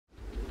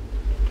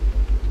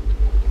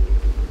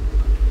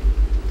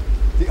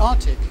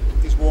Arctic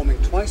is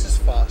warming twice as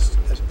fast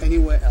as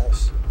anywhere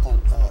else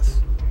on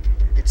Earth.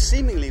 Its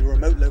seemingly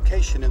remote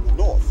location in the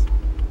north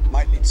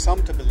might lead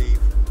some to believe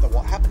that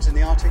what happens in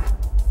the Arctic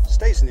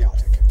stays in the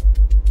Arctic.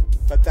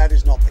 But that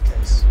is not the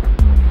case.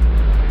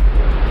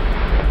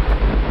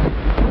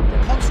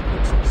 The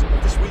consequences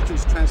of this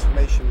region's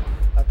transformation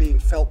are being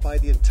felt by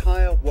the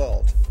entire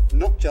world,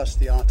 not just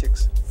the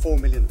Arctic's 4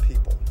 million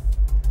people.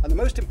 And the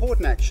most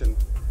important action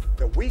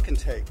that we can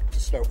take to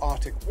slow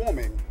Arctic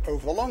warming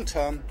over the long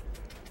term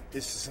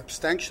is to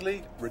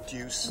substantially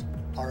reduce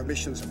our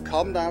emissions of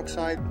carbon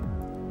dioxide,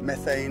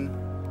 methane,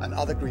 and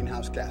other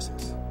greenhouse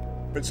gases.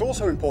 But it's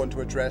also important to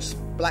address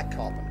black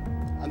carbon,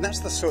 and that's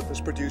the soot that's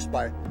produced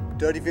by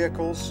dirty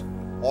vehicles,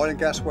 oil and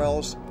gas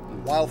wells,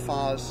 and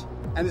wildfires,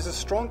 and is a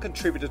strong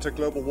contributor to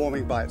global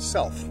warming by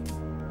itself.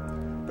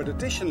 But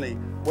additionally,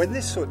 when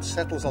this soot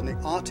settles on the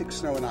Arctic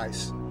snow and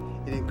ice,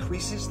 it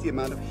increases the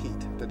amount of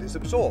heat that is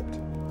absorbed,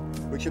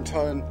 which in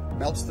turn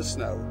melts the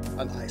snow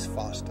and ice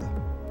faster.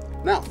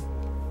 Now,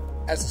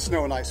 as the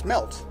snow and ice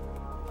melt,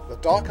 the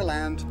darker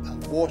land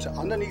and water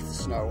underneath the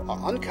snow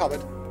are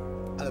uncovered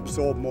and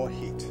absorb more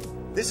heat.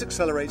 This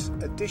accelerates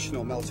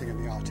additional melting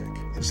in the Arctic.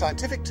 In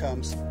scientific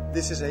terms,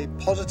 this is a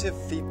positive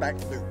feedback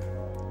loop,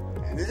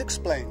 and it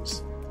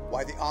explains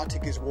why the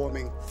Arctic is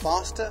warming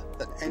faster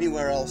than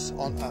anywhere else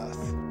on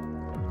Earth.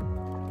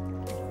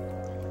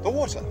 The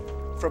water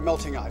from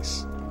melting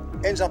ice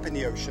ends up in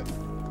the ocean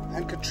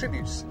and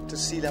contributes to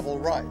sea level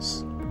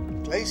rise.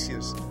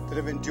 Glaciers that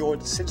have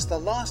endured since the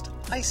last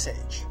ice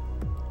age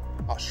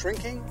are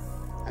shrinking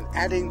and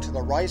adding to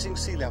the rising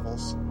sea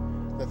levels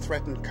that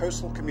threaten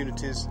coastal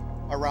communities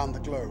around the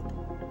globe.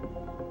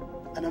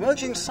 An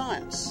emerging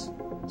science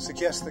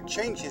suggests that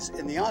changes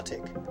in the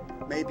Arctic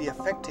may be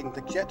affecting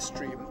the jet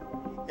stream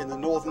in the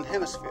northern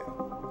hemisphere,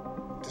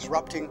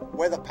 disrupting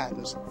weather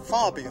patterns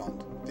far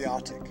beyond the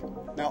Arctic.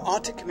 Now,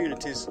 Arctic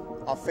communities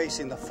are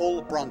facing the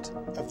full brunt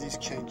of these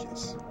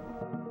changes.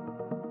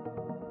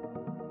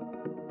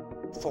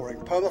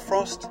 Thawing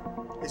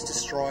permafrost is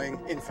destroying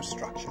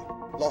infrastructure.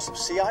 Loss of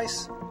sea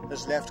ice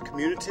has left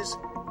communities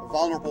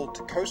vulnerable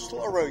to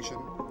coastal erosion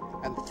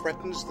and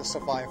threatens the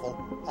survival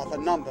of a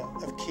number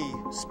of key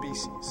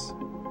species.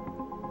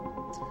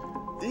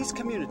 These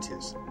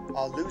communities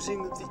are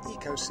losing the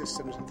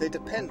ecosystems they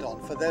depend on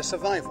for their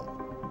survival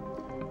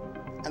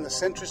and the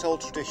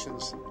centuries-old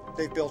traditions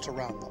they've built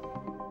around them.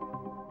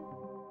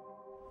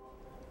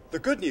 The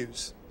good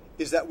news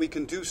is that we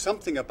can do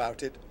something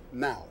about it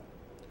now.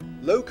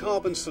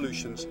 Low-carbon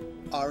solutions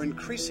are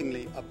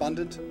increasingly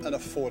abundant and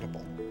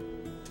affordable.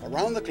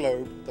 Around the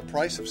globe, the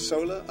price of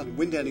solar and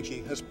wind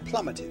energy has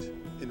plummeted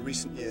in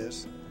recent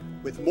years,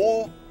 with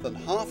more than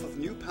half of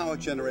new power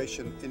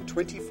generation in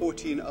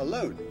 2014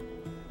 alone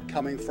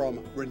coming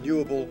from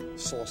renewable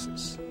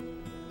sources.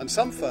 And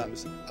some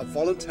firms are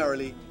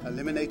voluntarily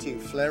eliminating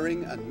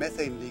flaring and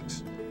methane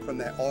leaks from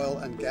their oil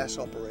and gas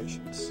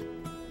operations.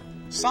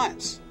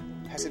 Science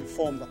has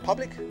informed the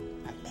public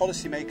and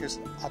policymakers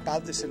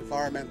about this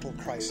environmental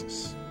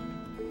crisis.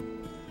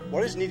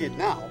 What is needed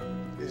now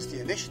is the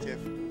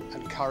initiative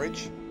and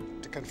courage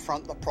to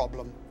confront the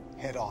problem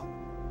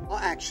head-on. Our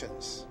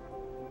actions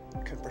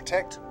can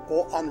protect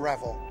or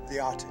unravel the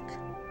Arctic.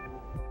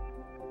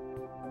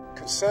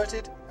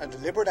 Concerted and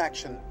deliberate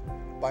action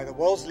by the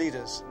world's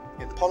leaders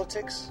in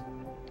politics,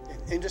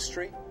 in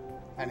industry,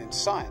 and in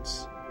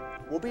science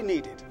will be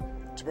needed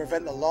to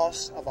prevent the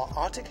loss of our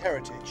Arctic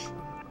heritage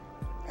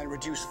and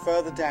reduce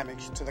further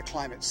damage to the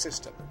climate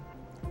system.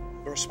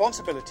 The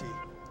responsibility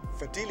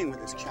for dealing with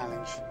this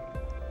challenge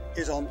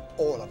is on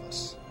all of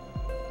us.